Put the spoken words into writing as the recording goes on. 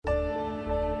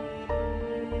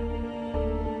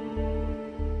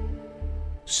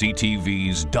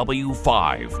CTV's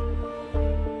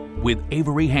W5 with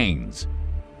Avery Haynes.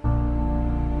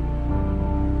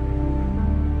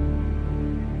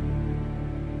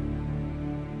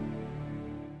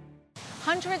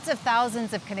 Hundreds of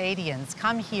thousands of Canadians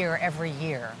come here every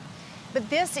year. But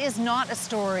this is not a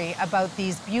story about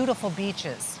these beautiful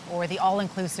beaches or the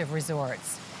all-inclusive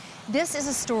resorts. This is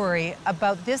a story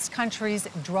about this country's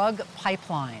drug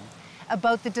pipeline,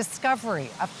 about the discovery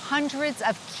of hundreds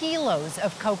of kilos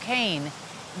of cocaine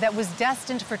that was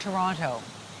destined for Toronto,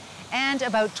 and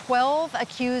about 12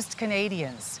 accused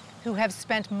Canadians who have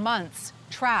spent months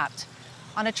trapped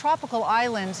on a tropical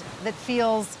island that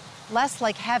feels less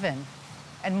like heaven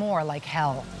and more like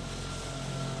hell.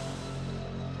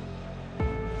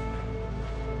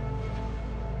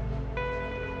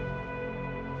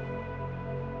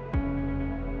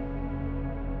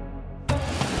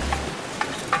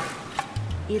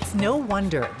 It's no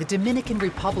wonder the Dominican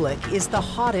Republic is the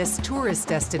hottest tourist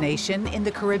destination in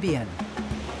the Caribbean.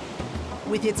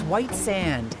 With its white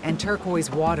sand and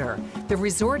turquoise water, the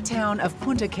resort town of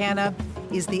Punta Cana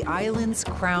is the island's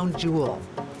crown jewel.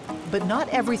 But not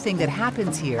everything that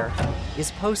happens here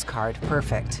is postcard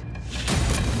perfect.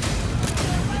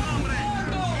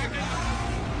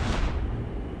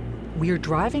 We're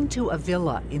driving to a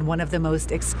villa in one of the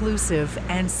most exclusive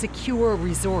and secure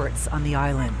resorts on the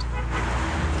island.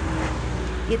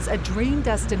 It's a dream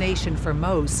destination for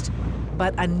most,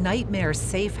 but a nightmare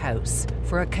safe house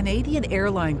for a Canadian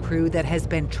airline crew that has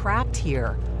been trapped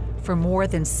here for more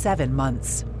than 7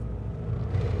 months.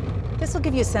 This will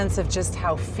give you a sense of just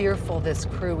how fearful this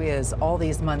crew is all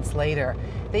these months later.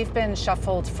 They've been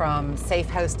shuffled from safe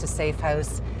house to safe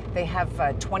house. They have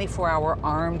 24-hour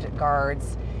armed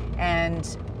guards,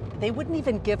 and they wouldn't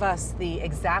even give us the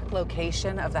exact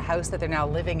location of the house that they're now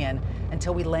living in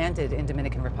until we landed in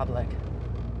Dominican Republic.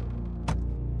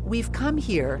 We've come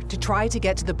here to try to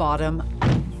get to the bottom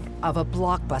of a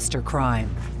blockbuster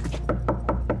crime.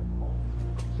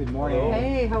 Good morning.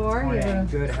 Hey, how are you?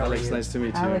 Good, how are you? Alex, nice to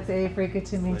meet you. Alex Avery, good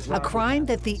to meet you. you. A crime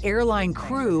that the airline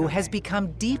crew has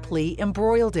become deeply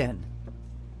embroiled in.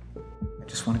 I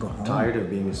just want to go home. Tired of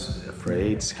being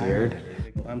afraid, scared.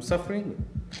 I'm suffering.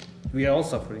 We are all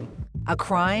suffering. A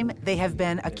crime they have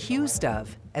been accused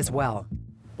of as well.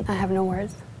 I have no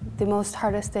words. The most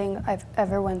hardest thing I've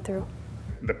ever went through.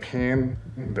 The pain,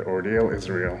 the ordeal is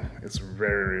real. It's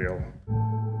very real.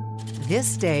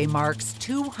 This day marks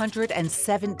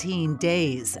 217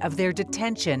 days of their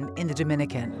detention in the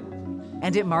Dominican.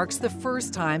 And it marks the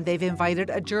first time they've invited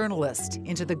a journalist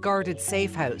into the guarded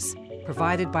safe house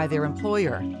provided by their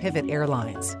employer, Pivot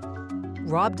Airlines.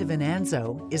 Rob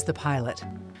DiVinanzo is the pilot.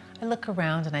 I look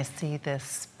around and I see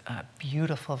this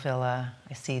beautiful villa.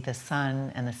 I see the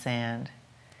sun and the sand.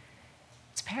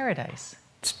 It's paradise.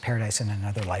 It's paradise in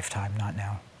another lifetime, not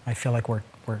now. I feel like we're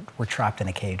trapped in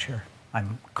a cage here.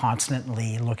 I'm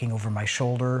constantly looking over my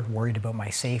shoulder, worried about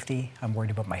my safety. I'm worried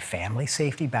about my family's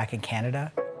safety back in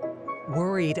Canada.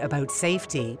 Worried about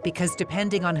safety because,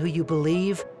 depending on who you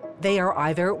believe, they are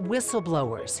either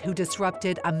whistleblowers who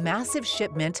disrupted a massive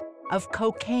shipment of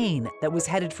cocaine that was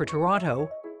headed for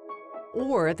Toronto,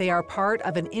 or they are part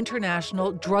of an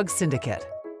international drug syndicate.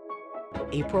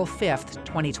 April 5th,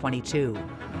 2022.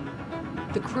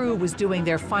 The crew was doing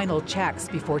their final checks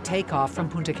before takeoff from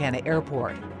Punta Cana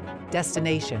Airport.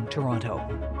 Destination, Toronto.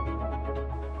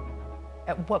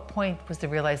 At what point was the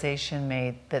realization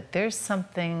made that there's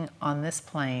something on this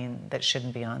plane that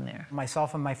shouldn't be on there?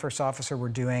 Myself and my first officer were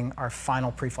doing our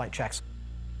final pre-flight checks.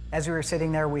 As we were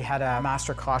sitting there, we had a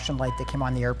master caution light that came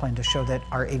on the airplane to show that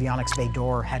our avionics bay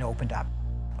door had opened up,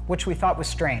 which we thought was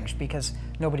strange because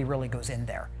nobody really goes in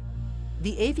there.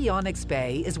 The avionics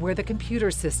bay is where the computer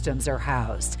systems are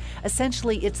housed.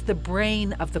 Essentially, it's the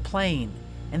brain of the plane.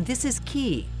 And this is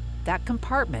key. That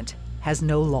compartment has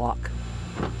no lock.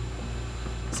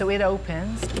 So it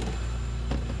opens,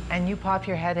 and you pop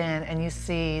your head in, and you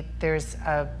see there's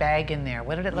a bag in there.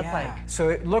 What did it look like? So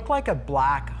it looked like a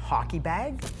black hockey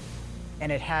bag,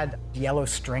 and it had yellow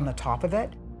string on the top of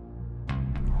it.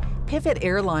 Pivot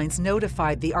Airlines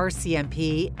notified the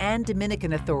RCMP and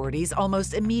Dominican authorities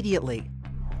almost immediately.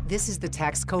 This is the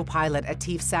text co-pilot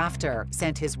Atif Safter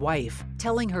sent his wife,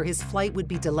 telling her his flight would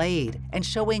be delayed and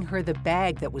showing her the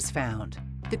bag that was found.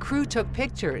 The crew took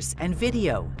pictures and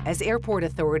video as airport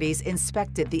authorities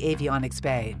inspected the avionics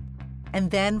bay. And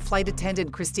then flight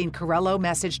attendant Christine Corello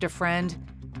messaged a friend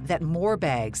that more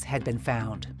bags had been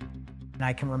found. And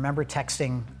I can remember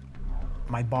texting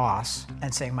my boss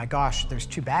and saying, my gosh, there's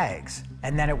 2 bags.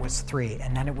 And then it was 3,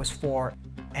 and then it was 4,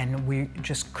 and we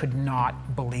just could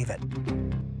not believe it.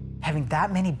 Having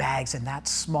that many bags in that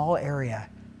small area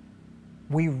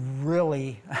We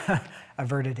really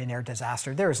averted an air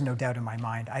disaster. There is no doubt in my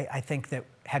mind. I think that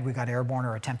had we got airborne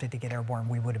or attempted to get airborne,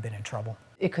 we would have been in trouble.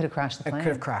 It could have crashed the plane. It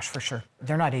could have crashed, for sure.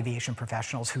 They're not aviation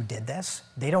professionals who did this.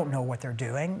 They don't know what they're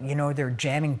doing. You know, they're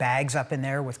jamming bags up in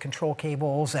there with control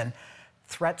cables and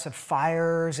threats of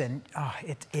fires, and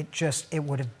it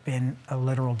would have been a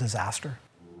literal disaster.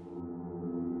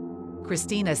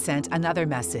 Christina sent another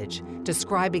message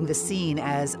describing the scene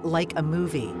as like a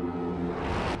movie.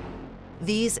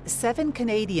 These 7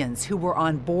 Canadians who were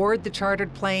on board the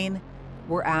chartered plane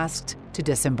were asked to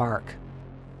disembark.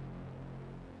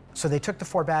 So they took the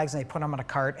 4 bags and they put them on a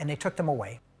cart and they took them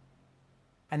away.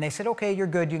 And they said, okay, you're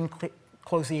good, you can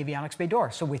close the avionics bay door.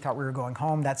 So we thought we were going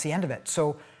home, that's the end of it.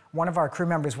 So one of our crew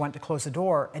members went to close the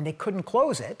door and they couldn't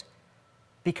close it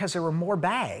because there were more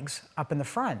bags up in the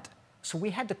front. So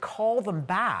we had to call them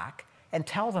back and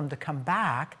tell them to come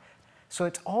back. So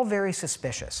it's all very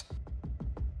suspicious.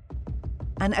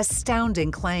 An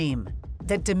astounding claim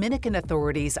that Dominican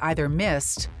authorities either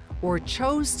missed or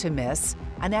chose to miss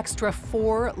an extra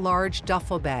 4 large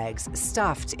duffel bags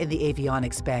stuffed in the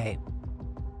avionics bay.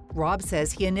 Rob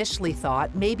says he initially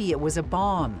thought maybe it was a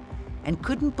bomb and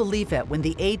couldn't believe it when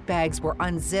the 8 bags were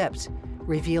unzipped,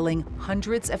 revealing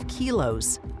hundreds of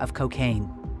kilos of cocaine.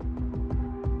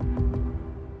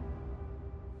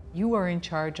 You are in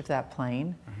charge of that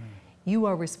plane. Mm-hmm. You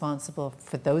are responsible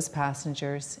for those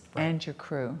passengers and your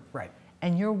crew. Right.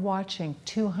 And you're watching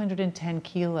 210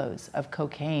 kilos of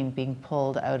cocaine being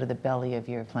pulled out of the belly of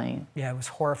your plane. Yeah, it was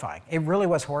horrifying. It really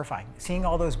was horrifying. Seeing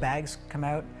all those bags come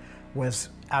out was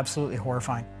absolutely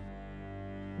horrifying.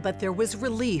 But there was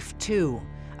relief, too.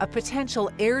 A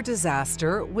potential air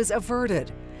disaster was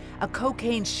averted. A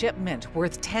cocaine shipment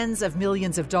worth tens of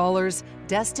millions of dollars,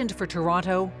 destined for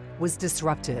Toronto, was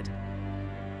disrupted.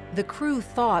 The crew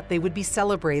thought they would be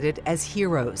celebrated as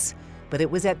heroes, but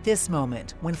it was at this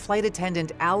moment when flight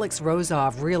attendant Alex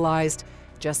Rozov realized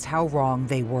just how wrong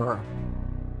they were.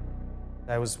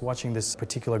 I was watching this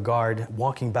particular guard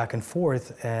walking back and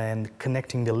forth and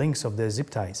connecting the links of the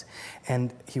zip ties.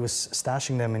 And he was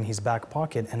stashing them in his back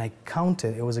pocket, and I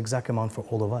counted, it was exact amount for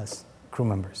all of us, crew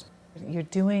members. You're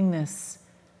doing this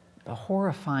a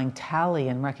horrifying tally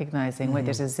and recognizing, wait,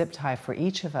 there's a zip tie for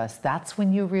each of us. That's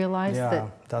when you realized that? Yeah,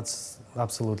 that's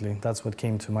absolutely. That's what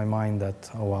came to my mind, that,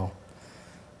 oh wow,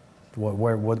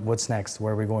 what's next?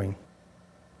 Where are we going?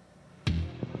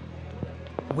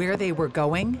 Where they were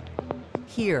going?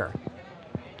 Here,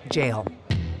 jail.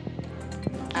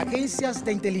 Agencias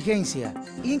de inteligencia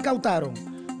incautaron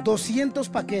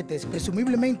 200 paquetes,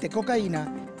 presumiblemente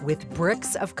cocaína, with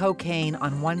bricks of cocaine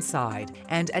on one side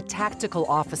and a tactical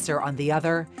officer on the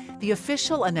other. The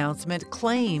official announcement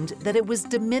claimed that it was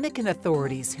Dominican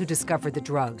authorities who discovered the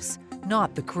drugs,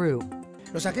 not the crew.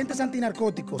 Los agentes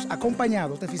antinarcóticos,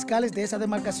 acompañados de fiscales de esa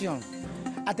demarcación,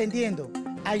 atendiendo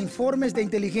a informes de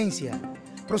inteligencia,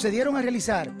 procedieron a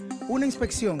realizar una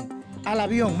inspección al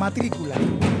avión matrícula.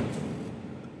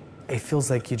 It feels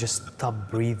like you just stop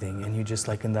breathing and you just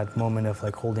like in that moment of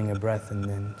like holding a breath and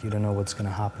then you don't know what's going to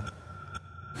happen.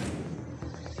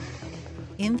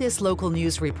 In this local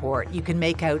news report, you can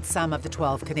make out some of the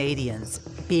 12 Canadians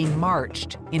being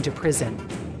marched into prison.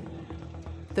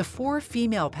 The 4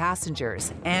 female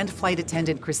passengers and flight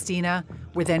attendant Christina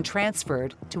were then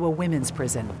transferred to a women's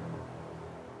prison.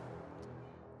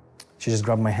 She just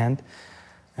grabbed my hand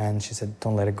and she said,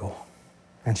 "Don't let it go."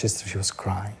 And she was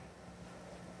crying.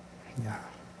 Yeah,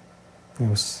 it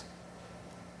was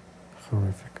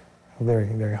horrific, very,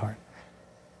 very hard.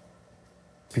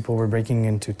 People were breaking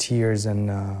into tears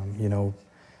and,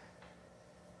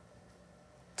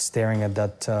 staring at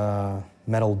that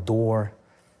metal door,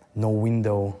 no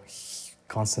window,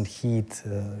 constant heat,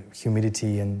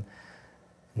 humidity, and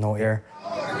no air.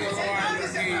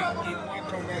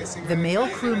 The male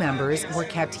crew members were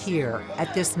kept here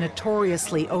at this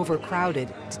notoriously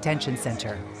overcrowded detention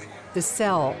center. The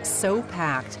cell so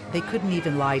packed they couldn't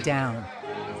even lie down.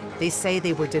 They say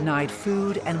they were denied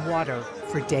food and water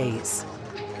for days,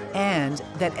 and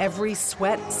that every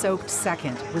sweat-soaked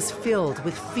second was filled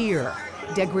with fear,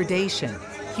 degradation,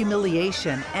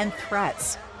 humiliation, and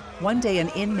threats. One day an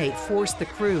inmate forced the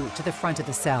crew to the front of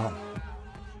the cell.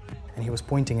 And he was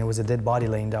pointing, it was a dead body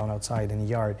laying down outside in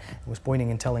the yard. He was pointing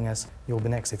and telling us, "You'll be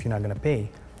next. If you're not gonna pay,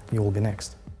 you will be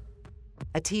next."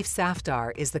 Atif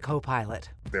Safdar is the co-pilot.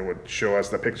 They would show us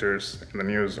the pictures in the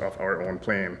news of our own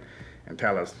plane and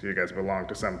tell us, "You guys belong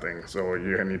to something, so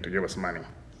you need to give us money,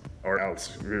 or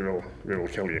else we will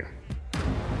kill you."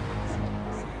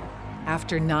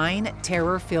 After 9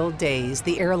 terror-filled days,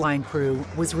 the airline crew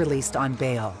was released on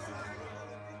bail.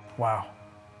 Wow.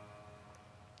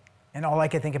 And all I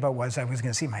could think about was I was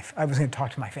going to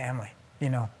talk to my family, you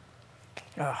know.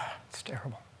 Oh, it's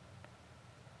terrible.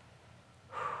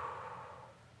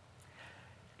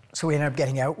 So we ended up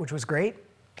getting out, which was great.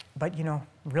 But, you know,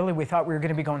 really we thought we were going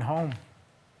to be going home.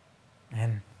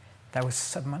 And that was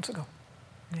 7 months ago.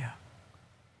 Yeah.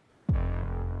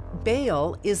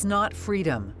 Bail is not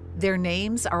freedom. Their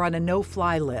names are on a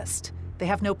no-fly list. They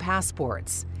have no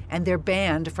passports, and they're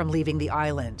banned from leaving the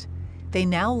island. They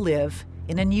now live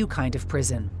in a new kind of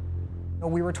prison.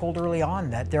 We were told early on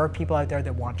that there are people out there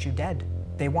that want you dead.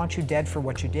 They want you dead for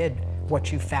what you did,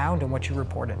 what you found, and what you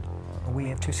reported. We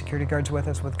have 2 security guards with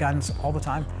us with guns all the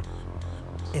time.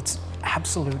 It's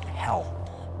absolute hell.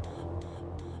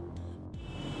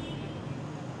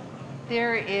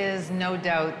 There is no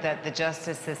doubt that the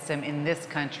justice system in this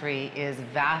country is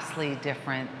vastly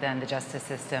different than the justice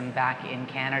system back in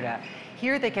Canada.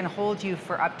 Here they can hold you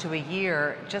for up to a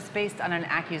year just based on an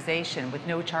accusation with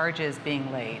no charges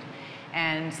being laid.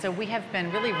 And so we have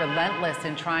been really relentless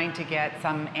in trying to get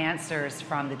some answers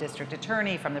from the district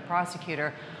attorney, from the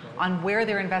prosecutor, on where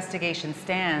their investigation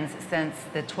stands since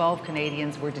the 12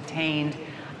 Canadians were detained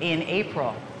in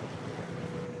April.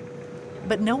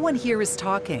 But no one here is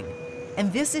talking.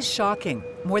 And this is shocking.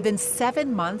 More than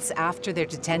 7 months after their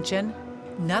detention,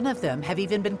 none of them have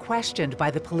even been questioned by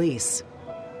the police.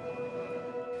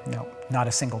 No, not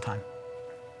a single time.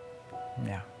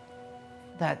 Yeah.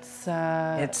 That's...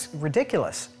 It's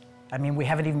ridiculous. I mean, we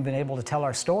haven't even been able to tell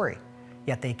our story,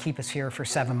 yet they keep us here for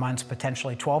 7 months,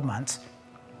 potentially 12 months,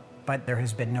 but there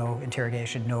has been no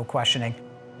interrogation, no questioning.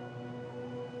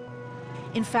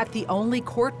 In fact, the only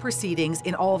court proceedings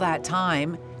in all that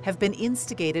time have been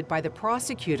instigated by the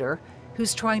prosecutor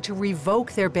who's trying to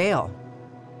revoke their bail.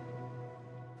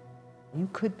 You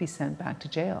could be sent back to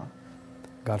jail.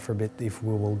 God forbid if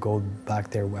we will go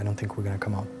back there, I don't think we're gonna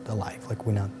come out alive. Like,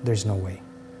 there's no way.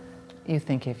 You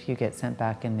think if you get sent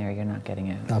back in there, you're not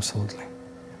getting out? Absolutely.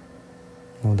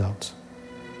 No doubts.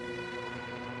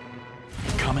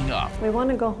 Coming up. We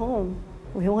want to go home.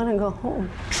 We want to go home.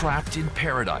 Trapped in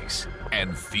paradise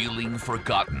and feeling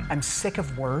forgotten. I'm sick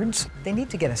of words. They need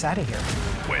to get us out of here.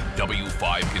 When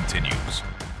W5 continues.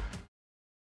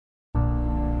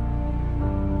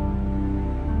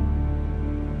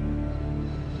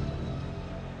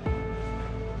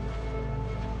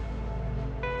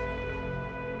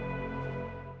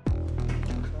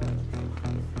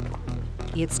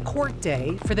 It's court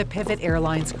day for the Pivot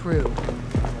Airlines crew.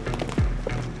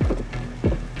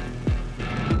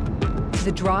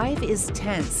 The drive is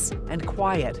tense and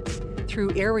quiet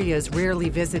through areas rarely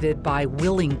visited by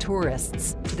willing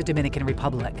tourists to the Dominican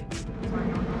Republic.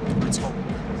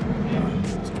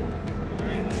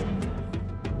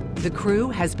 The crew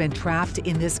has been trapped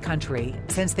in this country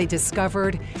since they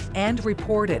discovered and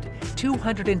reported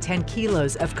 210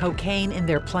 kilos of cocaine in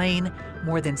their plane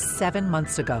more than 7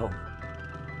 months ago.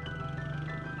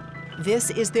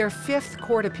 This is their 5th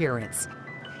court appearance,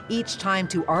 each time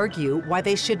to argue why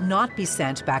they should not be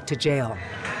sent back to jail.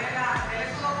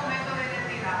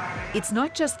 It's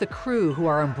not just the crew who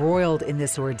are embroiled in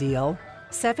this ordeal.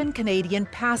 7 Canadian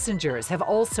passengers have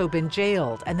also been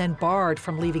jailed and then barred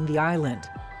from leaving the island.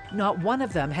 Not one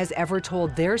of them has ever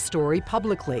told their story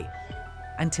publicly,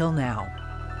 until now.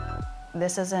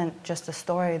 This isn't just a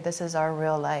story, this is our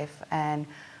real life, and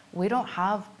we don't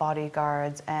have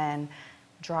bodyguards and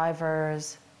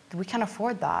drivers. We can't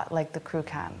afford that like the crew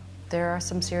can. There are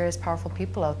some serious, powerful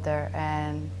people out there,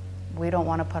 and we don't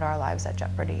want to put our lives at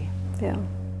jeopardy. Yeah.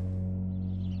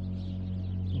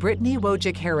 Brittany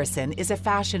Wojcik Harrison is a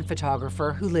fashion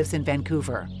photographer who lives in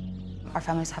Vancouver. Our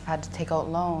families have had to take out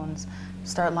loans,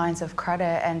 start lines of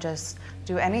credit, and just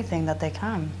do anything that they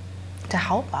can to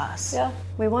help us. Yeah,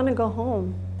 we want to go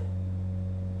home.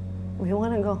 We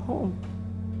want to go home.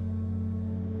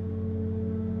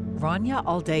 Rania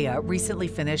Aldea recently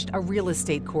finished a real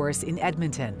estate course in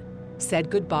Edmonton, said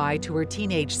goodbye to her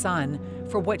teenage son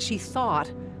for what she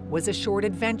thought was a short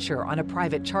adventure on a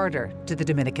private charter to the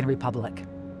Dominican Republic.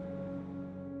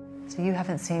 So you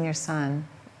haven't seen your son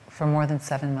for more than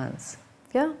 7 months?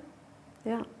 Yeah,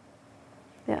 yeah.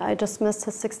 Yeah, I just missed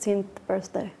his 16th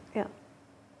birthday, yeah.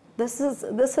 This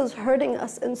is hurting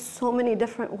us in so many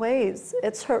different ways.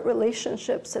 It's hurt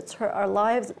relationships, it's hurt our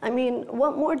lives. I mean,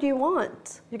 what more do you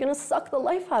want? You're gonna suck the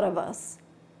life out of us.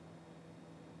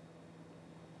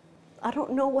 I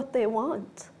don't know what they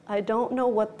want. I don't know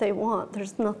what they want.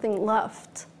 There's nothing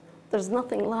left. There's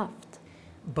nothing left.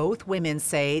 Both women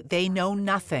say they know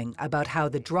nothing about how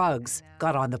the drugs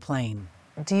got on the plane.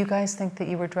 Do you guys think that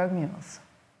you were drug mules?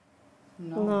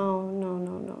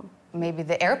 No. Maybe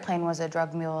the airplane was a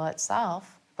drug mule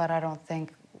itself, but I don't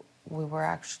think we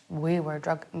were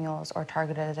drug mules or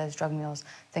targeted as drug mules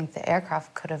think the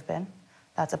aircraft could have been.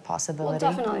 That's a possibility.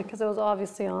 Well, definitely, because it was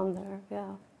obviously on there, yeah.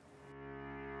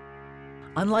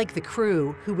 Unlike the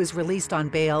crew, who was released on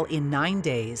bail in 9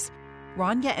 days,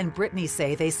 Rania and Brittany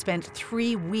say they spent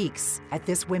 3 weeks at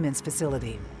this women's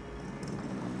facility.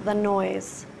 The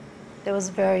noise, it was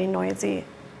very noisy.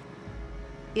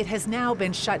 It has now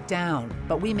been shut down,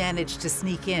 but we managed to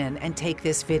sneak in and take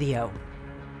this video.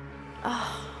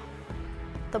 Oh,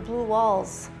 the blue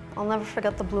walls. I'll never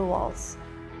forget the blue walls.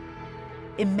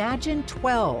 Imagine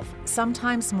 12,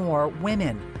 sometimes more,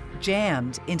 women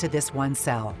jammed into this one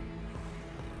cell.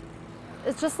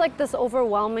 It's just like this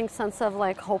overwhelming sense of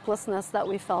like hopelessness that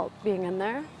we felt being in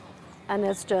there. And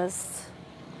it's just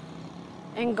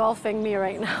engulfing me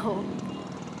right now.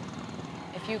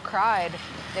 If you cried,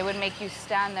 they would make you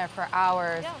stand there for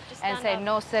hours and say,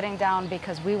 no sitting down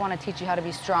because we want to teach you how to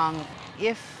be strong.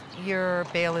 If your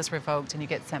bail is revoked and you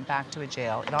get sent back to a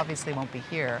jail, it obviously won't be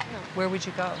here. No. Where would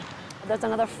you go? There's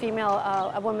another female,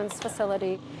 a women's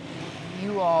facility.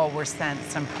 You all were sent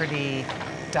some pretty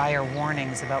dire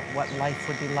warnings about what life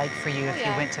would be like for you if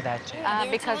you went to that jail.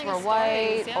 Because we're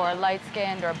white or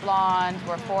light-skinned or blonde,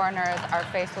 we're foreigners, our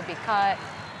face will be cut.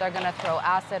 They're gonna throw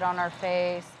acid on our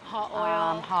face. Hot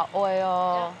oil. Hot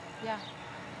oil. Yeah.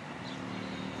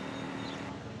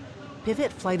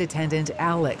 Pivot flight attendant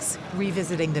Alex,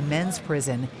 revisiting the men's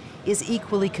prison, is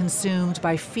equally consumed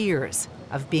by fears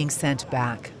of being sent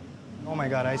back. Oh my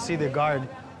God, I see the guard,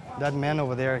 that man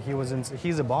over there,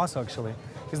 he's a boss actually.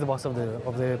 He's the boss of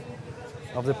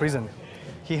the prison.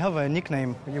 He have a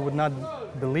nickname you would not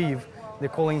believe. They're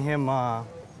calling him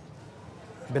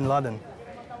Bin Laden.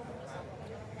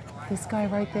 This guy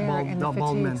right there in the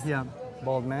bald man, fatigues. yeah,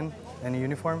 bald man in a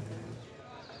uniform.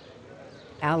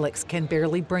 Alex can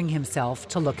barely bring himself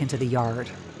to look into the yard.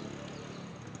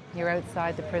 You're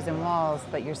outside the prison walls,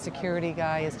 but your security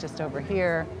guy is just over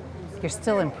here. You're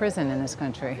still in prison in this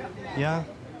country. Yeah,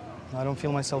 I don't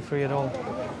feel myself free at all.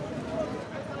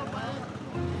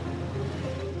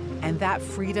 And that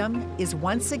freedom is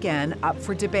once again up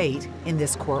for debate in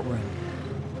this courtroom.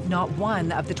 Not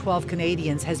one of the 12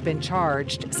 Canadians has been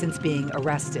charged since being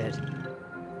arrested.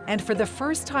 And for the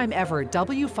first time ever,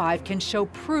 W5 can show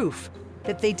proof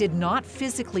that they did not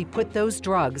physically put those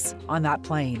drugs on that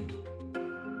plane.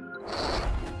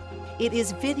 It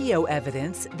is video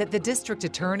evidence that the district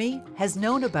attorney has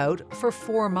known about for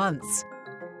 4 months.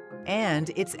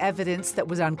 And it's evidence that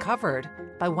was uncovered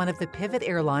by one of the Pivot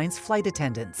Airlines flight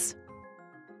attendants.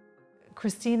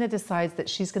 Christina decides that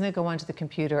she's going to go onto the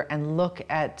computer and look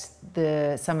at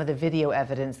some of the video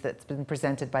evidence that's been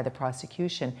presented by the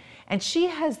prosecution. And she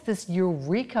has this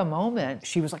eureka moment.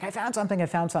 She was like, I found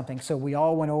something. So we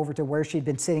all went over to where she'd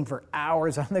been sitting for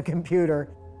hours on the computer.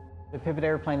 The Pivot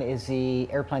airplane is the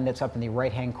airplane that's up in the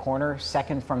right-hand corner,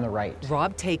 second from the right.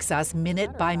 Rob takes us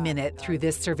minute by minute through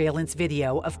this surveillance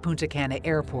video of Punta Cana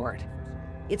Airport.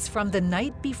 It's from the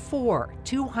night before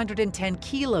 210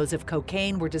 kilos of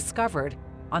cocaine were discovered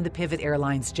on the Pivot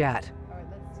Airlines jet.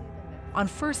 On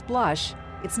first blush,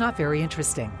 it's not very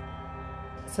interesting.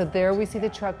 So there we see the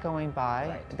truck going by.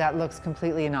 Right. That looks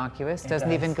completely innocuous.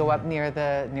 Doesn't even go up near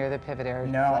the Pivot Air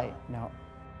flight. No.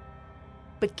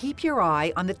 But keep your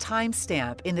eye on the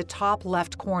timestamp in the top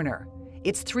left corner.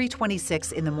 It's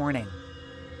 3:26 in the morning.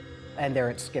 And there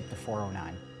it skipped to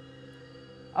 4:09.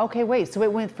 Okay, wait, so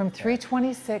it went from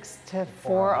 3:26 to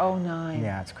 4:09.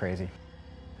 Yeah, it's crazy.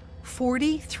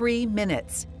 43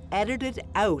 minutes edited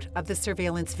out of the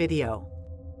surveillance video.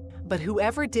 But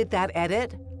whoever did that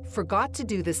edit forgot to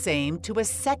do the same to a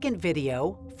second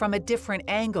video from a different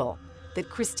angle that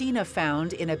Christina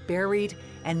found in a buried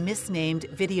and misnamed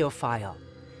video file.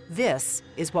 This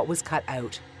is what was cut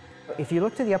out. If you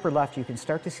look to the upper left, you can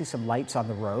start to see some lights on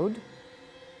the road.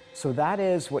 So that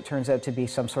is what turns out to be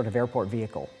some sort of airport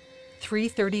vehicle.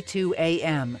 3:32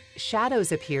 a.m.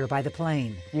 Shadows appear by the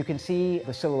plane. You can see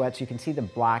the silhouettes, you can see the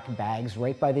black bags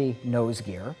right by the nose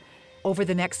gear. Over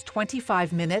the next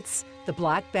 25 minutes, the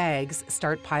black bags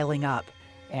start piling up.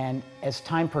 And as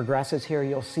time progresses here,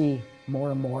 you'll see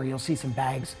more and more. You'll see some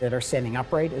bags that are standing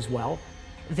upright as well.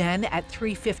 Then at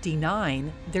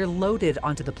 3:59, they're loaded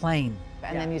onto the plane.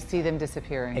 And then you see them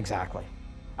disappearing. Exactly.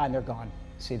 And they're gone.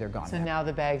 See, they're gone. So now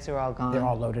the bags are all gone. They're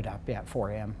all loaded up, yeah, at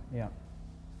 4 a.m., yeah.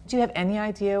 Do you have any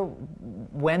idea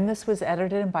when this was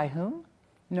edited and by whom?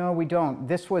 No, we don't.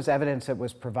 This was evidence that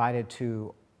was provided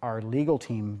to our legal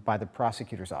team by the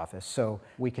prosecutor's office, so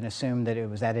we can assume that it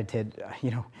was edited,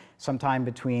 sometime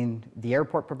between the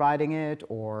airport providing it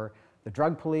or the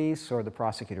drug police or the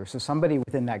prosecutor. So somebody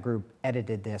within that group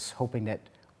edited this, hoping that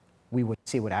we would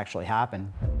see what actually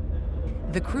happened.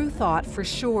 The crew thought for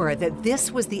sure that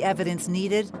this was the evidence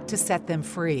needed to set them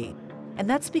free. And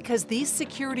that's because these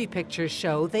security pictures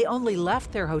show they only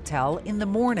left their hotel in the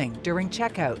morning during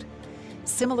checkout.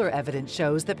 Similar evidence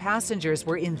shows that passengers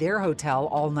were in their hotel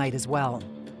all night as well.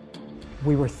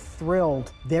 We were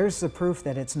thrilled. There's the proof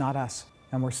that it's not us,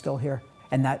 and we're still here.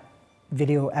 And that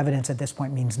video evidence at this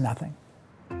point means nothing.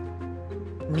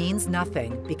 Means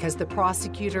nothing because the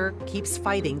prosecutor keeps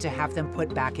fighting to have them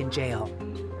put back in jail.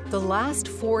 The last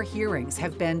 4 hearings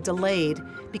have been delayed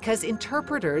because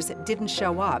interpreters didn't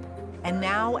show up. And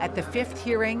now, at the 5th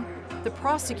hearing, the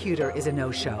prosecutor is a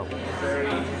no-show.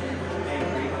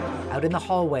 Out in the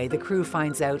hallway, the crew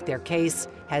finds out their case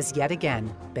has yet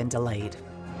again been delayed.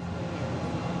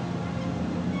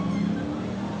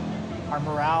 Our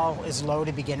morale is low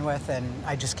to begin with, and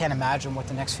I just can't imagine what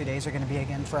the next few days are going to be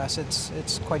again for us.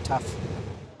 It's quite tough.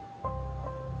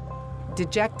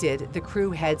 Dejected, the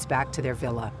crew heads back to their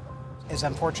villa. As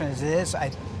unfortunate as it is, I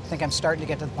think I'm starting to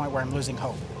get to the point where I'm losing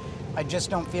hope. I just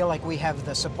don't feel like we have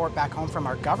the support back home from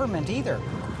our government either.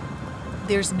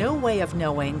 There's no way of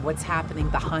knowing what's happening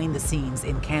behind the scenes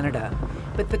in Canada,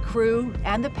 but the crew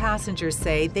and the passengers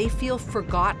say they feel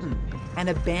forgotten and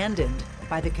abandoned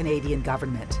by the Canadian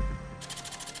government.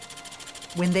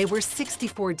 When they were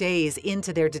 64 days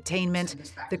into their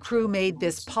detainment, the crew made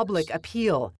this public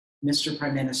appeal. Mr.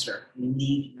 Prime Minister, we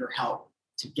need your help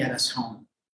to get us home.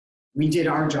 We did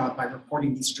our job by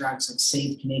reporting these drugs and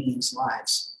saved Canadians'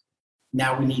 lives.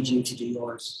 Now we need you to do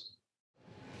yours.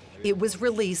 It was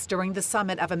released during the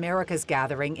Summit of America's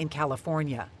gathering in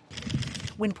California,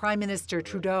 when Prime Minister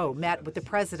Trudeau met with the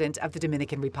President of the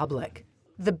Dominican Republic.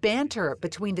 The banter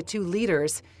between the two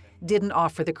leaders didn't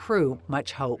offer the crew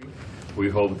much hope. We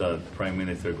hope that the Prime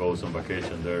Minister goes on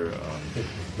vacation there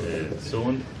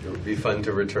soon. It would be fun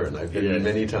to return. I've been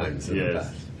many times in the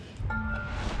past.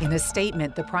 In a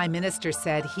statement, the Prime Minister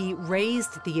said he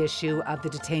raised the issue of the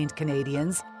detained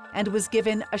Canadians and was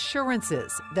given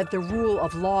assurances that the rule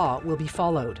of law will be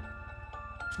followed.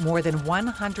 More than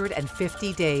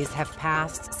 150 days have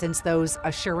passed since those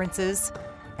assurances,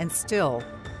 and still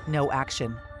no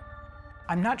action.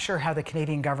 I'm not sure how the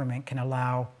Canadian government can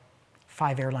allow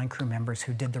 5 airline crew members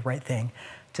who did the right thing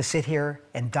to sit here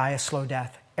and die a slow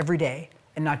death every day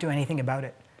and not do anything about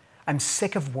it. I'm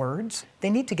sick of words.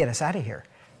 They need to get us out of here.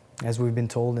 As we've been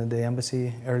told in the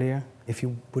embassy earlier, if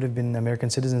you would have been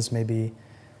American citizens, maybe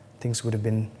things would have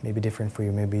been different for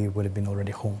you. Maybe you would have been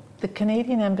already home. The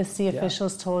Canadian embassy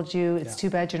officials told you it's too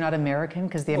bad you're not American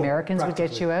because the Americans would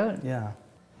get you out? Yeah.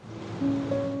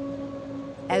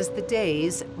 As the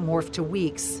days morph to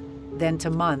weeks, then to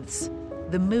months,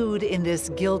 the mood in this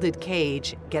gilded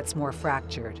cage gets more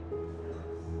fractured.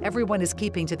 Everyone is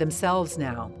keeping to themselves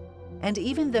now, and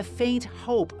even the faint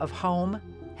hope of home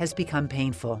has become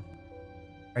painful.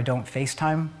 I don't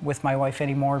FaceTime with my wife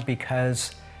anymore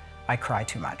because I cry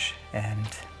too much, and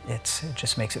it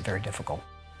just makes it very difficult.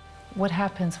 What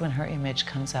happens when her image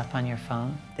comes up on your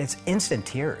phone? It's instant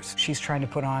tears. She's trying to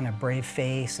put on a brave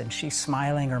face, and she's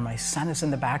smiling, or my son is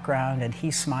in the background and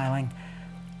he's smiling.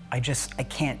 I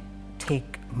can't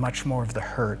take much more of the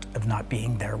hurt of not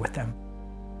being there with them.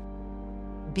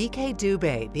 BK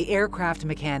Dubé, the aircraft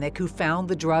mechanic who found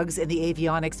the drugs in the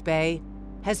avionics bay,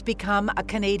 has become a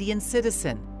Canadian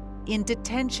citizen in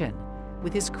detention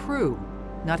with his crew,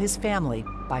 not his family,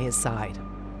 by his side.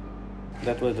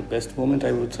 That was the best moment.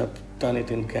 I would have done it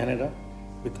in Canada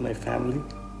with my family,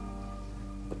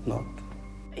 but not.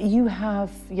 You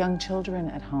have young children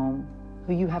at home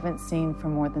who you haven't seen for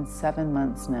more than 7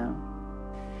 months now.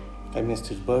 I missed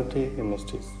his birthday, I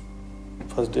missed his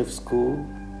first day of school.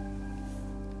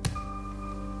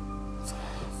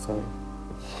 Sorry.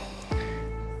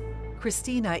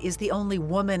 Christina is the only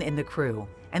woman in the crew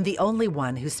and the only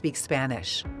one who speaks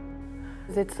Spanish.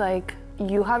 It's like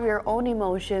you have your own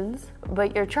emotions,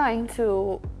 but you're trying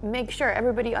to make sure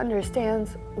everybody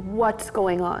understands what's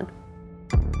going on.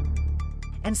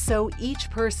 And so each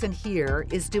person here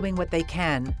is doing what they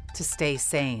can to stay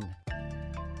sane.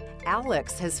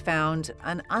 Alex has found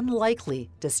an unlikely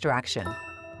distraction.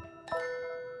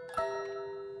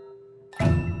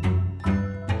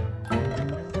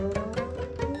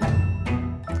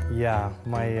 Yeah,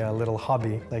 my little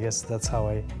hobby. I guess that's how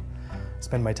I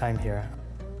spend my time here.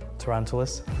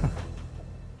 Tarantulas.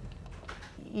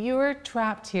 You're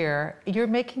trapped here. You're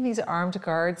making these armed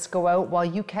guards go out while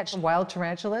you catch wild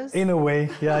tarantulas? In a way,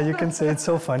 yeah, you can say it's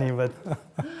so funny, but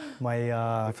my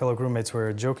fellow crewmates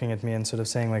were joking at me and sort of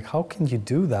saying, like, how can you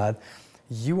do that?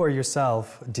 You are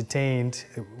yourself detained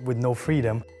with no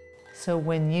freedom. So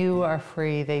when you are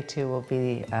free, they too will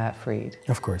be freed?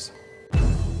 Of course.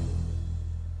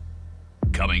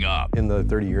 Coming up. In the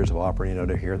 30 years of operating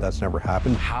out of here, that's never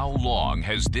happened. How long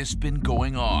has this been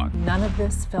going on? None of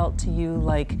this felt to you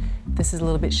like this is a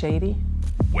little bit shady?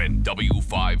 When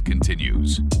W5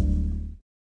 continues.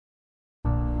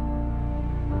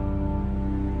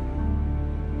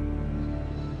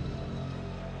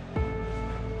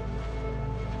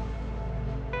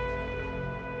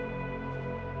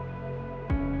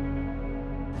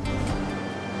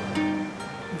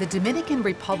 The Dominican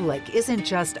Republic isn't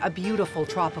just a beautiful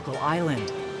tropical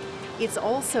island. It's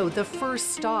also the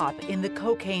first stop in the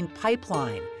cocaine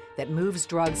pipeline that moves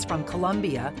drugs from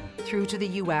Colombia through to the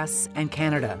US and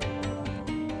Canada.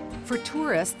 For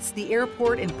tourists, the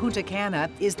airport in Punta Cana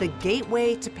is the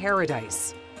gateway to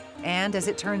paradise. And as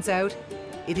it turns out,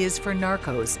 it is for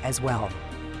narcos as well.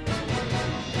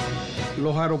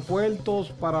 Los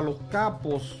aeropuertos para los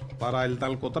capos, para el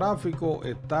narcotráfico,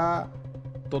 está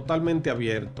totalmente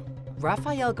abierto.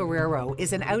 Rafael Guerrero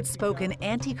is an outspoken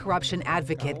anti-corruption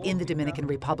advocate in the Dominican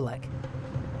Republic.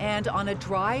 And on a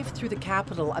drive through the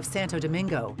capital of Santo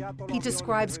Domingo, he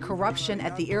describes corruption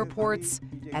at the airports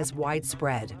as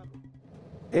widespread.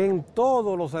 En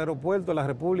todos los aeropuertos de la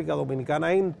República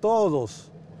Dominicana, en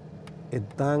todos,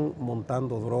 están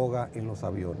montando droga en los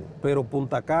aviones. Pero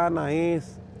Punta Cana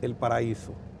es el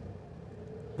paraíso.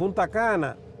 Punta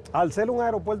Cana, al ser un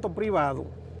aeropuerto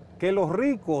privado, que los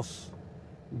ricos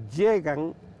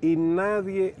llegan y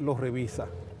nadie los revisa.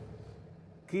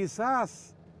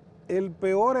 Quizás el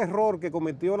peor error que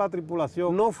cometió la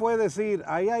tripulación no fue decir,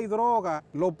 ahí hay droga.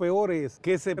 Lo peor es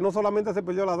que no solamente se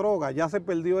perdió la droga, ya se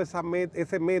perdió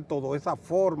ese método, esa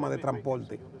forma de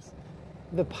transporte.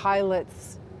 The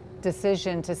pilot's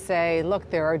decision to say, look,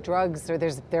 there are drugs or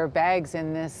there are bags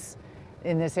in this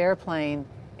airplane,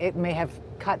 it may have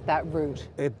cut that route.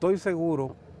 Estoy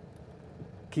seguro,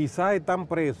 quizás están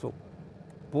presos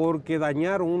porque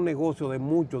dañaron un negocio de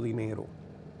mucho dinero.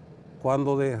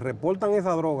 Cuando reportan esa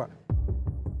droga.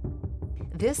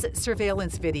 This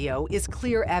surveillance video is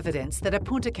clear evidence that a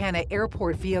Punta Cana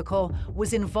airport vehicle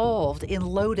was involved in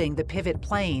loading the Pivot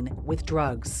plane with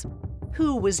drugs.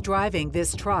 Who was driving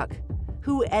this truck?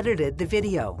 Who edited the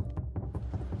video?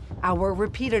 Our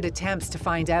repeated attempts to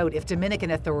find out if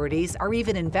Dominican authorities are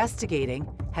even investigating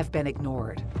have been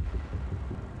ignored.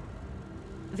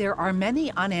 There are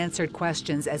many unanswered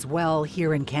questions as well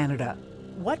here in Canada.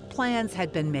 What plans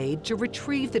had been made to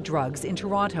retrieve the drugs in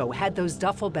Toronto had those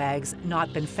duffel bags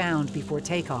not been found before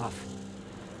takeoff?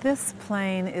 This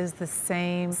plane is the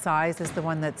same size as the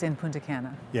one that's in Punta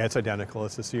Cana. Yeah, it's identical.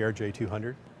 It's the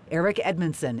CRJ-200. Eric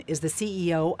Edmondson is the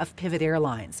CEO of Pivot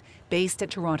Airlines, based at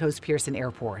Toronto's Pearson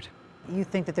Airport. You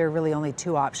think that there are really only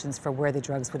two options for where the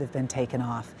drugs would have been taken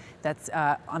off. That's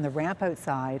on the ramp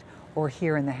outside or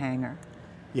here in the hangar.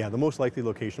 Yeah, the most likely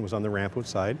location was on the ramp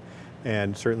outside,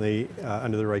 and certainly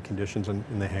under the right conditions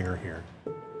in the hangar here.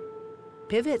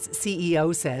 Pivot's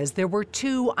CEO says there were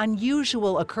two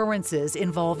unusual occurrences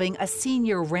involving a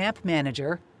senior ramp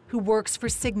manager who works for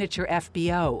Signature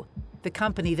FBO, the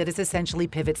company that is essentially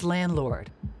Pivot's landlord.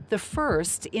 The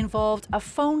first involved a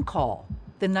phone call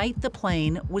the night the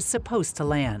plane was supposed to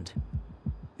land.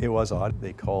 It was odd.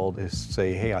 They called to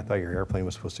say, hey, I thought your airplane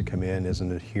was supposed to come in.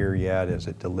 Isn't it here yet? Is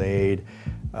it delayed?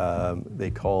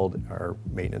 They called our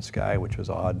maintenance guy, which was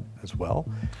odd as well.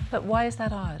 But why is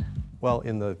that odd? Well,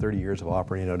 in the 30 years of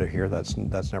operating out of here, that's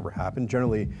never happened.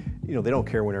 Generally, you know, they don't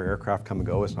care when our aircraft come and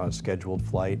go. It's not a scheduled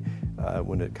flight.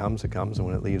 When it comes, and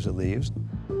when it leaves, it leaves.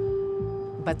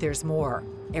 But there's more.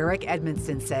 Eric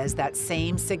Edmondson says that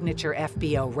same Signature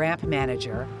FBO ramp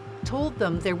manager told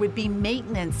them there would be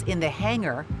maintenance in the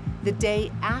hangar the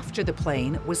day after the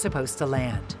plane was supposed to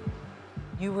land.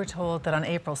 You were told that on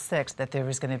April 6th that there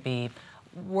was going to be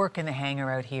work in the hangar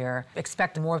out here.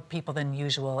 Expect more people than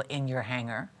usual in your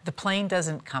hangar. The plane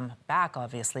doesn't come back,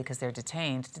 obviously, because they're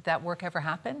detained. Did that work ever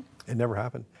happen? It never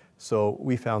happened. So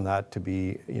we found that to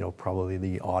be, you know, probably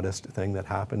the oddest thing that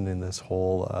happened in this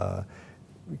whole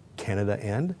Canada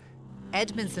end.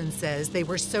 Edmondson says they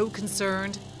were so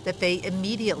concerned that they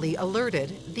immediately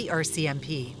alerted the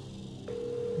RCMP.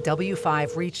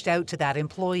 W5 reached out to that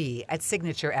employee at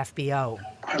Signature FBO.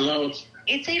 Hello.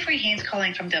 It's Avery Haynes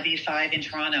calling from W5 in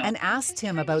Toronto. And asked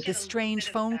him about the strange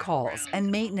phone calls and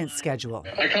maintenance schedule.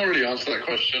 I can't really answer that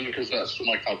question because that's for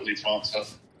my company to answer.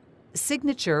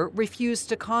 Signature refused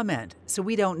to comment, so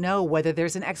we don't know whether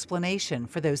there's an explanation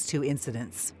for those two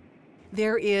incidents.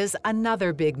 There is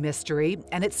another big mystery,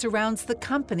 and it surrounds the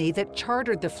company that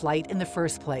chartered the flight in the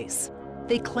first place.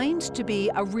 They claimed to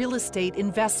be a real estate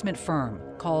investment firm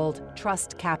called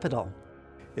Trust Capital.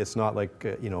 It's not like,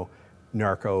 you know,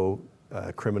 narco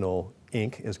criminal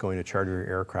Inc. is going to charter your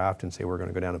aircraft and say, we're going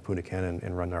to go down to Punta Cana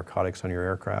and run narcotics on your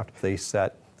aircraft. They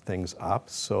set things up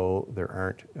so there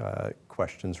aren't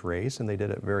questions raised, and they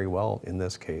did it very well in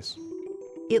this case.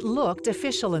 It looked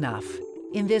official enough.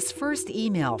 In this first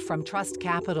email from Trust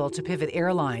Capital to Pivot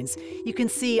Airlines, you can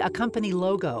see a company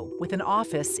logo with an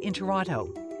office in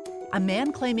Toronto. A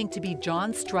man claiming to be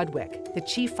John Strudwick, the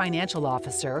chief financial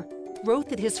officer, wrote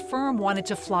that his firm wanted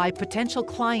to fly potential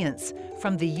clients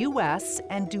from the US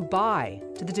and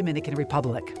Dubai to the Dominican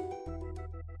Republic.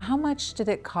 How much did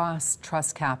it cost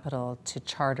Trust Capital to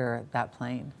charter that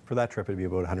plane? For that trip, it'd be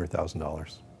about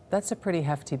 $100,000. That's a pretty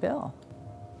hefty bill.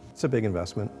 It's a big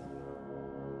investment.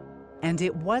 And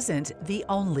it wasn't the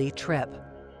only trip.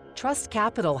 Trust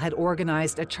Capital had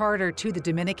organized a charter to the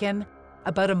Dominican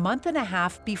about a month and a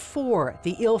half before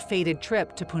the ill-fated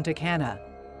trip to Punta Cana.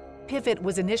 Pivot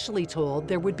was initially told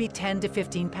there would be 10 to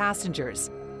 15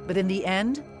 passengers, but in the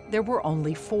end, there were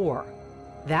only 4.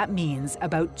 That means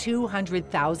about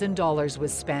 $200,000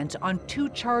 was spent on 2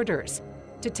 charters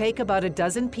to take about a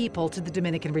dozen people to the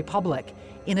Dominican Republic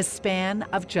in a span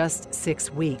of just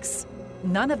 6 weeks.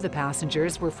 None of the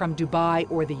passengers were from Dubai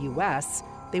or the US.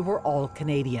 They were all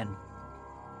Canadian.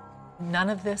 None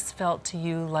of this felt to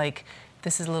you like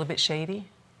this is a little bit shady?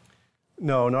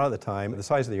 No, not at the time. The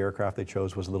size of the aircraft they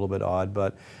chose was a little bit odd,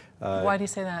 but... Why do you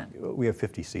say that? We have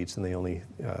 50 seats and they only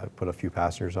put a few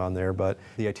passengers on there, but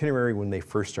the itinerary when they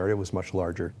first started was much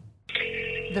larger.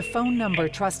 The phone number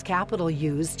Trust Capital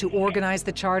used to organize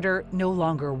the charter no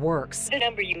longer works. The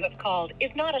number you have called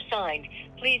is not assigned.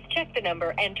 Please check the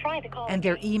number and try to call. And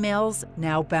their emails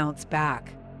now bounce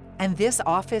back. And this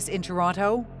office in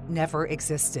Toronto never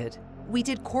existed. We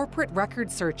did corporate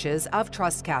record searches of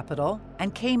Trust Capital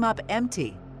and came up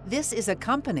empty. This is a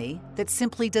company that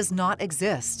simply does not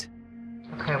exist.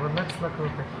 Okay, well, let's look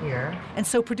over here. And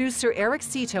so producer Eric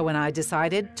Cito and I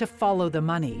decided to follow the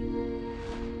money.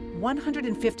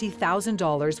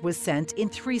 $150,000 was sent in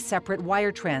 3 separate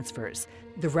wire transfers.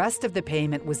 The rest of the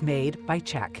payment was made by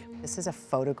check. This is a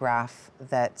photograph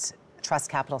that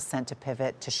Trust Capital sent to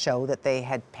Pivot to show that they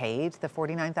had paid the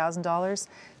 $49,000.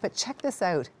 But check this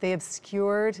out. They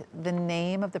obscured the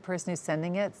name of the person who's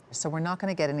sending it, so we're not going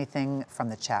to get anything from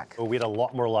the check. We had a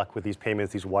lot more luck with these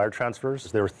payments, these wire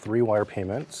transfers. There were 3 wire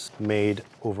payments made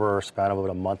over a span of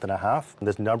about a month and a half.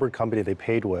 This numbered company they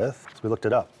paid with, so we looked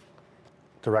it up.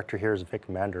 Director here is Vic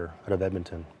Mander out of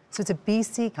Edmonton. So it's a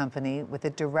BC company with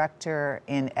a director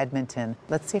in Edmonton.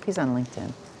 Let's see if he's on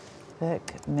LinkedIn.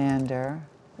 Vic Mander.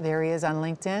 There he is on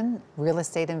LinkedIn, real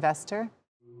estate investor.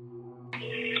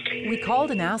 We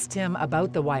called and asked him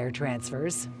about the wire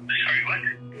transfers.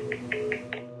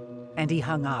 And he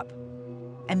hung up.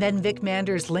 And then Vic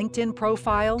Mander's LinkedIn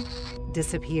profile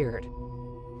disappeared.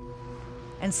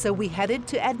 And so we headed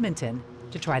to Edmonton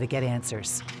to try to get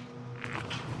answers.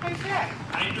 Hey, Vic.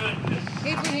 How you doing?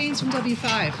 Avery Haynes from W5.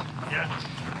 Yeah.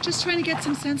 Just trying to get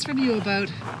some sense from you about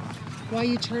why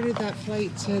you chartered that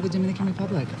flight to the Dominican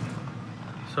Republic.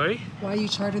 Sorry? Why you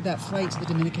chartered that flight to the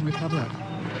Dominican Republic.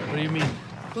 What do you mean?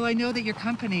 Well, I know that your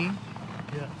company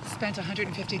spent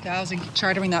 $150,000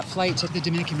 chartering that flight to the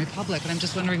Dominican Republic, and I'm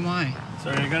just wondering why.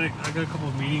 Sorry, I got a couple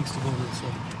of meetings to go to, so.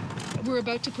 We're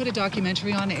about to put a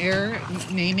documentary on air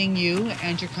naming you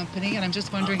and your company, and I'm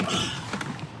just wondering.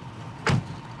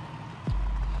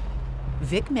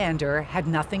 Vic Mander had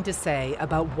nothing to say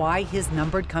about why his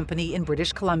numbered company in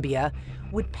British Columbia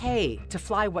would pay to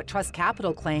fly what Trust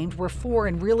Capital claimed were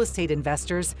foreign real estate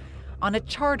investors on a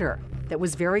charter that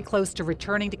was very close to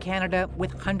returning to Canada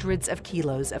with hundreds of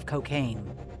kilos of cocaine.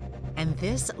 And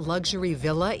this luxury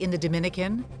villa in the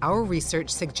Dominican, our research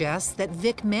suggests that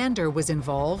Vic Mander was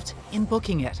involved in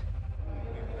booking it.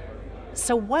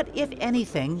 So what, if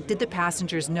anything, did the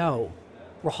passengers know?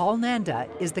 Rahul Nanda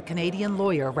is the Canadian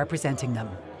lawyer representing them.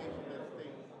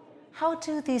 How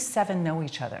do these 7 know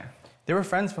each other? They were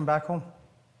friends from back home.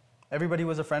 Everybody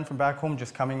was a friend from back home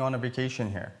just coming on a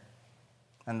vacation here.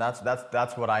 And that's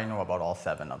what I know about all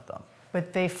 7 of them.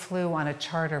 But they flew on a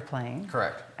charter plane.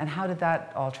 Correct. And how did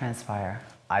that all transpire?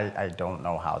 I don't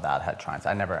know how that had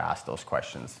transpired. I never asked those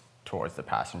questions towards the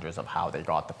passengers of how they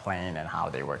got the plane and how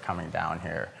they were coming down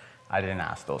here. I didn't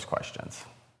ask those questions.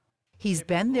 He's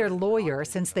been their lawyer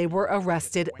since they were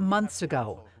arrested months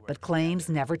ago, but claims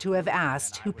never to have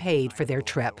asked who paid for their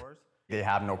trip. They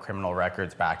have no criminal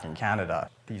records back in Canada.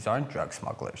 These aren't drug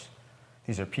smugglers.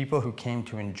 These are people who came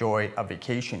to enjoy a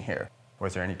vacation here.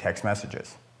 Was there any text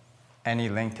messages? Any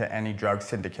link to any drug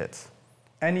syndicates?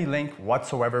 Any link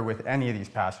whatsoever with any of these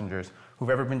passengers who've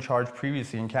ever been charged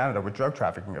previously in Canada with drug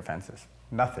trafficking offenses?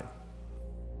 Nothing.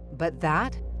 But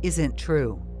that isn't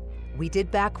true. We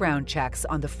did background checks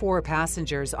on the 4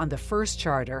 passengers on the first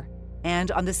charter,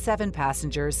 and on the 7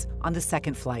 passengers on the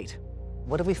second flight.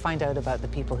 What did we find out about the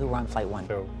people who were on Flight 1?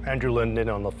 So Andrew Linden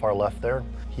on the far left there,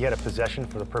 he had a possession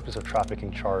for the purpose of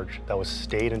trafficking charge that was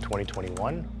stayed in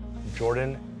 2021.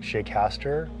 Jordan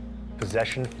Shea-Caster,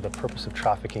 possession for the purpose of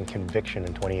trafficking conviction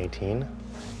in 2018.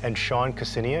 And Sean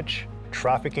Kosiniach,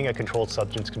 trafficking a controlled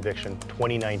substance conviction,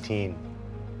 2019.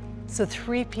 So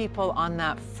 3 people on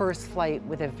that first flight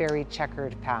with a very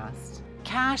checkered past.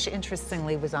 Cash,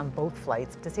 interestingly, was on both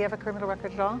flights. Does he have a criminal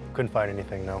record at all? Couldn't find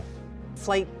anything, no.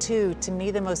 Flight 2, to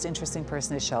me, the most interesting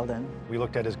person is Sheldon. We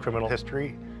looked at his criminal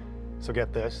history. So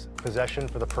get this, possession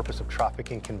for the purpose of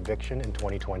trafficking conviction in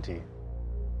 2020.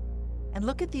 And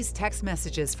look at these text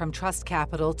messages from Trust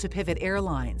Capital to Pivot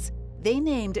Airlines. They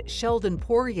named Sheldon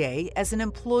Poirier as an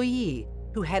employee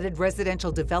who headed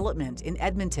residential development in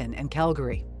Edmonton and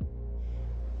Calgary.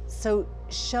 So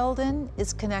Sheldon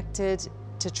is connected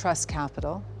to Trust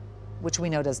Capital, which we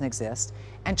know doesn't exist,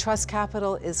 and Trust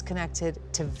Capital is connected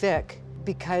to Vic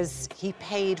because he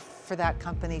paid for that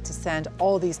company to send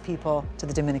all these people to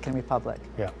the Dominican Republic.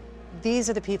 Yeah. These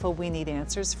are the people we need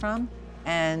answers from,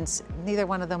 and neither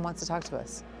one of them wants to talk to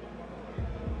us.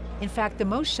 In fact, the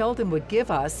most Sheldon would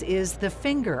give us is the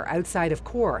finger outside of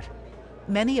court.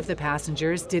 Many of the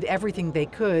passengers did everything they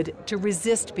could to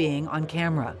resist being on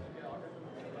camera.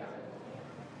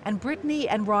 And Brittany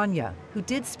and Rania, who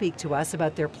did speak to us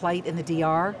about their plight in the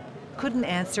DR, couldn't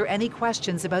answer any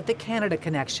questions about the Canada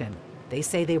connection. They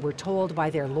say they were told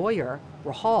by their lawyer,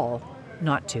 Rahal,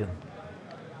 not to.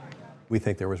 We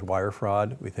think there was wire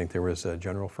fraud. We think there was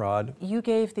general fraud. You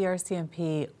gave the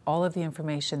RCMP all of the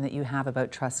information that you have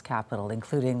about Trust Capital,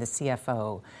 including the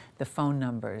CFO, the phone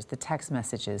numbers, the text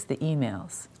messages, the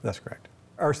emails. That's correct.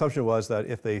 Our assumption was that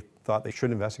if they thought they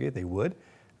should investigate, they would.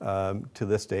 To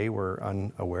this day, we're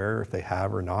unaware if they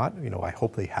have or not. You know, I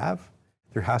hope they have.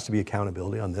 There has to be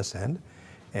accountability on this end,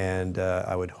 and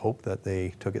I would hope that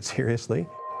they took it seriously.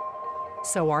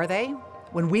 So are they?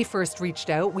 When we first reached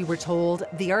out, we were told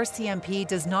the RCMP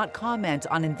does not comment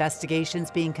on investigations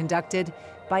being conducted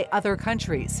by other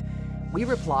countries. We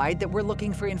replied that we're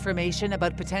looking for information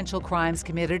about potential crimes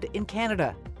committed in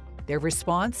Canada. Their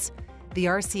response? The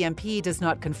RCMP does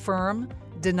not confirm,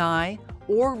 deny,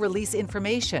 or release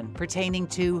information pertaining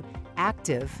to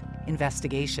active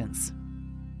investigations.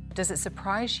 Does it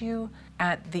surprise you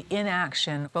at the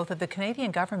inaction both of the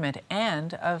Canadian government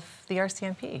and of the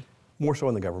RCMP? More so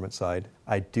on the government side.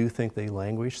 I do think they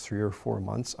languished 3 or 4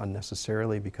 months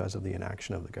unnecessarily because of the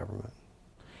inaction of the government.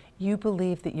 You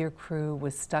believe that your crew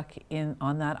was stuck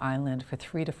on that island for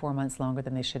 3 to 4 months longer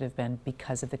than they should have been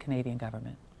because of the Canadian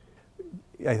government?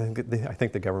 I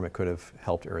think the government could have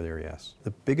helped earlier, yes. The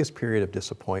biggest period of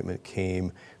disappointment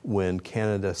came when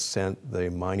Canada sent the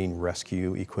mining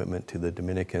rescue equipment to the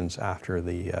Dominicans after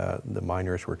the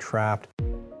miners were trapped.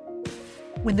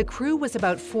 When the crew was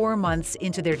about 4 months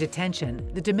into their detention,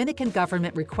 the Dominican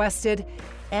government requested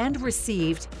and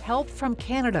received help from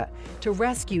Canada to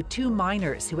rescue 2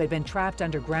 miners who had been trapped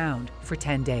underground for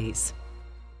 10 days.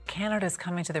 Canada's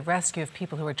coming to the rescue of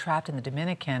people who are trapped in the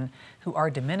Dominican, who are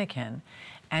Dominican,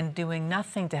 and doing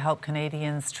nothing to help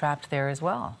Canadians trapped there as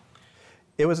well.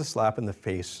 It was a slap in the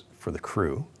face for the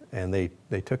crew, and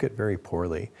they took it very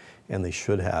poorly, and they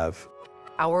should have.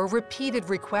 Our repeated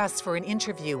requests for an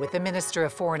interview with the Minister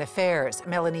of Foreign Affairs,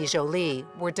 Melanie Joly,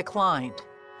 were declined.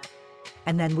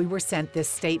 And then we were sent this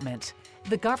statement.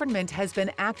 The government has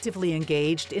been actively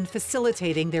engaged in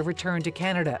facilitating their return to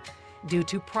Canada. Due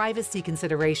to privacy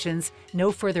considerations,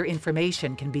 no further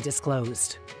information can be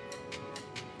disclosed.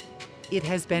 It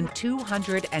has been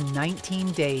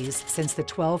 219 days since the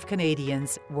 12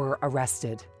 Canadians were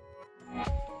arrested.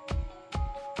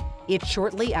 It's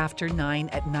shortly after 9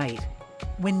 at night,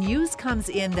 when news comes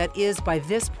in that is, by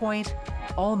this point,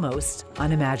 almost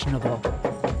unimaginable.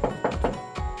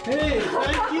 Hey,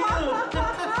 thank you!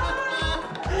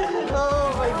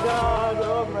 Oh my God,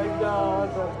 oh my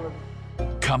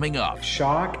God. Coming up.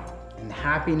 Shock and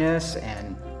happiness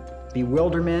and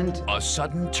bewilderment. A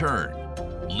sudden turn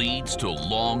leads to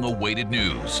long-awaited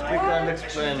news. I can't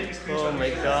explain it. Oh my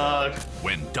God.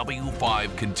 When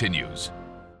W5 continues.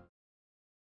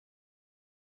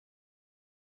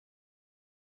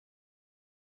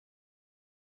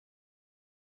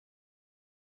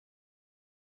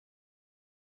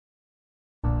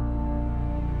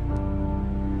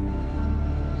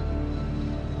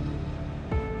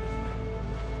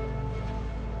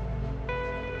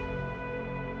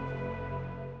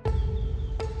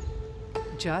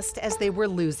 Just as they were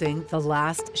losing the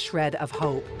last shred of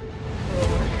hope.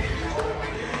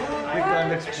 I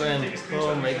can't explain it.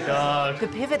 Oh my God. The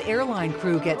Pivot airline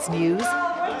crew gets news.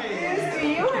 What news do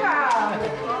you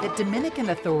have? that Dominican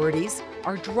authorities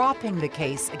are dropping the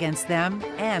case against them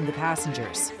and the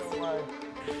passengers.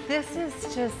 This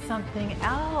is just something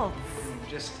else.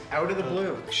 Just out of the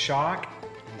blue, shock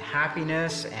and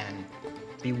happiness and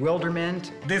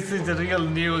bewilderment. This is the real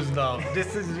news now.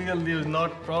 This is real news,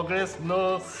 not progress,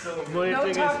 no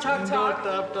No talk.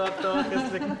 It's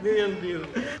the real news.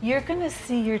 You're gonna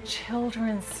see your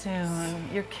children soon.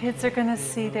 Your kids are gonna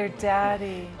see their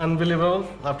daddy. Unbelievable,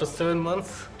 after 7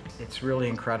 months. It's really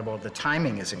incredible. The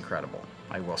timing is incredible,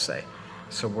 I will say.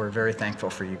 So we're very thankful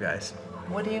for you guys.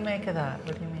 What do you make of that?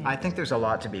 What do you mean? I think there's a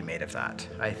lot to be made of that.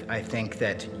 I think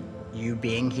that you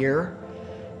being here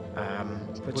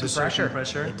put some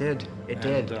pressure. It did. It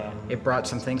did. It brought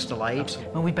some things to light.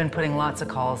 Well, we've been putting lots of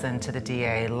calls into the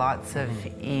DA, lots of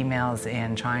emails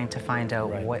in, trying to find out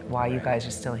why you guys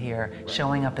are still here,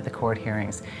 showing up at the court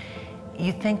hearings.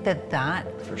 You think that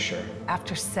for sure,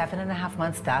 after 7.5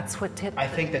 months, that's what tipped? I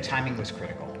think the timing was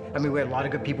critical. I mean, we had a lot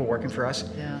of good people working for us.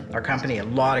 Yeah. Our company, a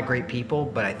lot of great people,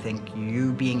 but I think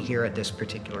you being here at this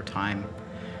particular time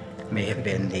may have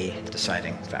been the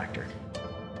deciding factor.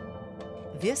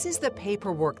 This is the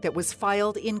paperwork that was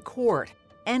filed in court,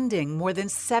 ending more than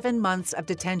 7 months of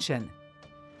detention.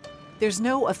 There's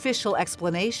no official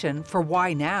explanation for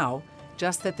why now,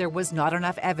 just that there was not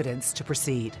enough evidence to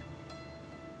proceed.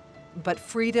 But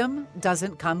freedom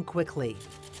doesn't come quickly.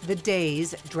 The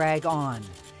days drag on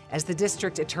as the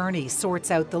district attorney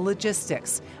sorts out the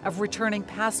logistics of returning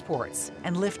passports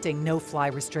and lifting no-fly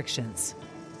restrictions.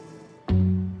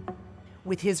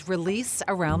 With his release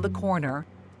around the corner,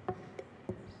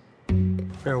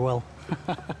 Farewell.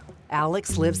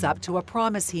 Alex lives up to a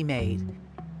promise he made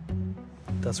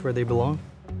That's where they belong.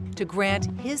 to grant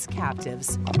his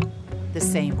captives the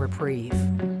same reprieve.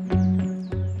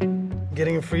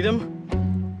 Getting freedom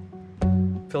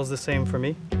feels the same for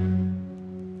me.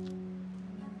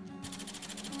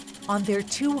 On their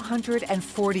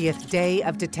 240th day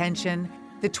of detention,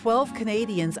 the 12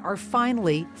 Canadians are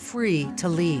finally free to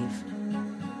leave.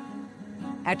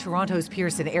 At Toronto's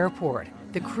Pearson Airport,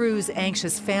 the crew's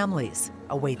anxious families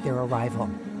await their arrival.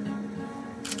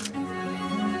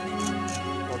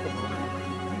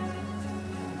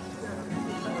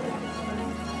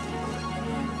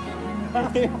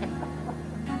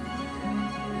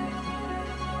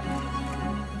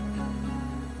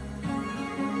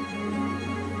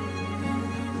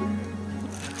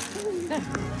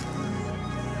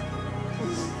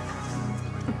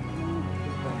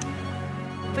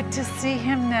 But to see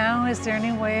him now, is there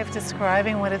any way of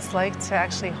describing what it's like to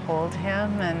actually hold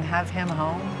him and have him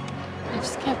home? I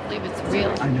just can't believe it's real.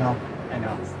 I know.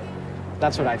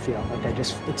 That's what I feel. Like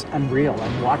it's unreal.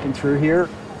 I'm walking through here.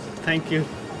 Thank you.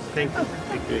 Thank you.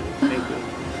 Thank you. Thank you.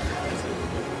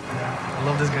 I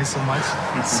love this guy so much.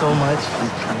 So much.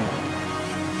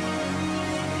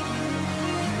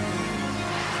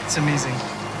 It's amazing.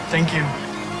 Thank you.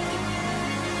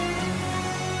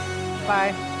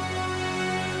 Bye.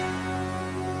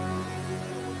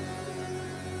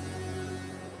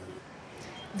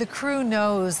 The crew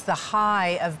knows the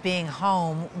high of being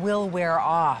home will wear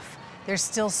off. There's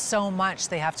still so much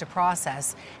they have to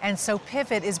process, and so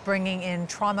Pivot is bringing in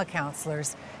trauma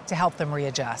counselors to help them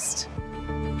readjust.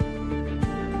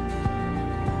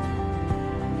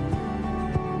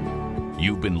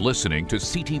 You've been listening to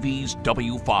CTV's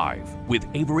W5 with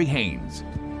Avery Haynes.